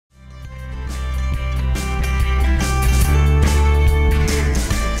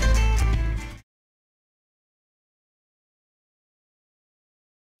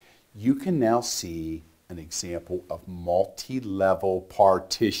you can now see an example of multi-level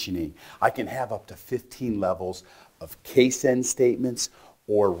partitioning. I can have up to 15 levels of case end statements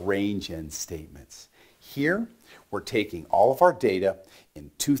or range end statements. Here, we're taking all of our data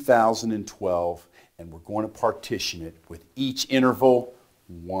in 2012 and we're going to partition it with each interval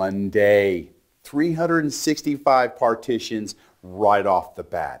 1 day. 365 partitions right off the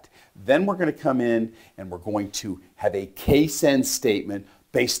bat. Then we're going to come in and we're going to have a case end statement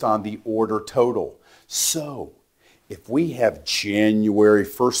based on the order total. So if we have January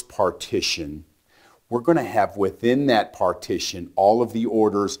 1st partition, we're going to have within that partition all of the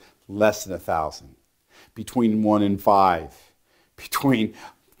orders less than 1,000, between 1 and 5, between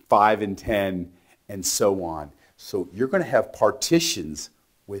 5 and 10, and so on. So you're going to have partitions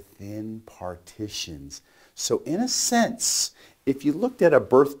within partitions. So in a sense, if you looked at a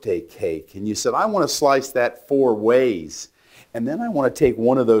birthday cake and you said, I want to slice that 4 ways, and then I want to take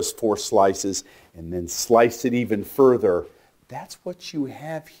one of those 4 slices and then slice it even further, that's what you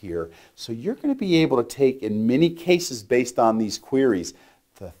have here. So you're going to be able to take, in many cases based on these queries,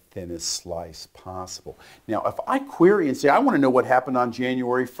 the thinnest slice possible. Now, if I query and say, I want to know what happened on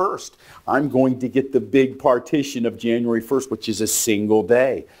January 1st, I'm going to get the big partition of January 1st, which is a single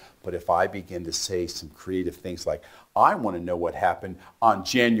day. But if I begin to say some creative things like, I want to know what happened on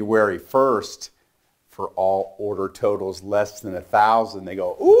January 1st for all order totals less than 1,000, they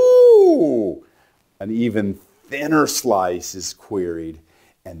go, ooh, an even thinner slice is queried.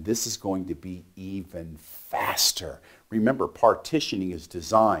 And this is going to be even faster. Remember, partitioning is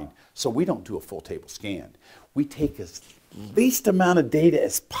designed so we don't do a full table scan. We take as least amount of data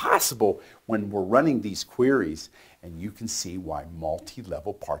as possible when we're running these queries, and you can see why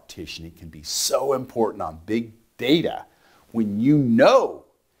multi-level partitioning can be so important on big data when you know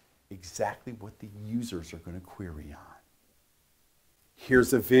exactly what the users are going to query on.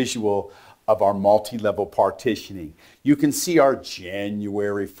 Here's a visual of our multi-level partitioning. You can see our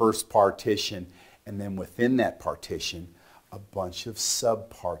January 1st partition, and then within that partition, a bunch of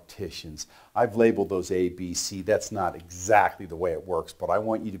sub-partitions. I've labeled those A, B, C. That's not exactly the way it works, but I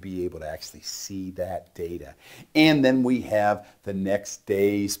want you to be able to actually see that data. And then we have the next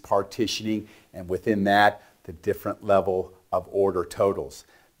day's partitioning, and within that, the different level of order totals.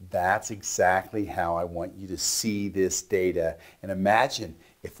 That's exactly how I want you to see this data. And imagine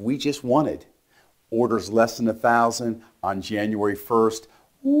if we just wanted orders less than 1,000 on January 1st,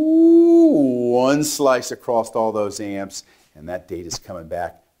 ooh, 1 slice across all those amps, and that data is coming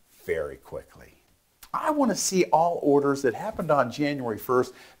back very quickly. I want to see all orders that happened on January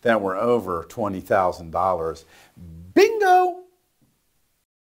 1st that were over $20,000. Bingo!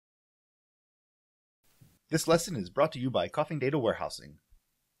 This lesson is brought to you by Coffing Data Warehousing.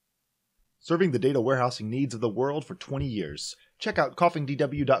 Serving the data warehousing needs of the world for 20 years. Check out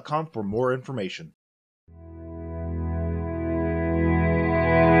coffingdw.com for more information.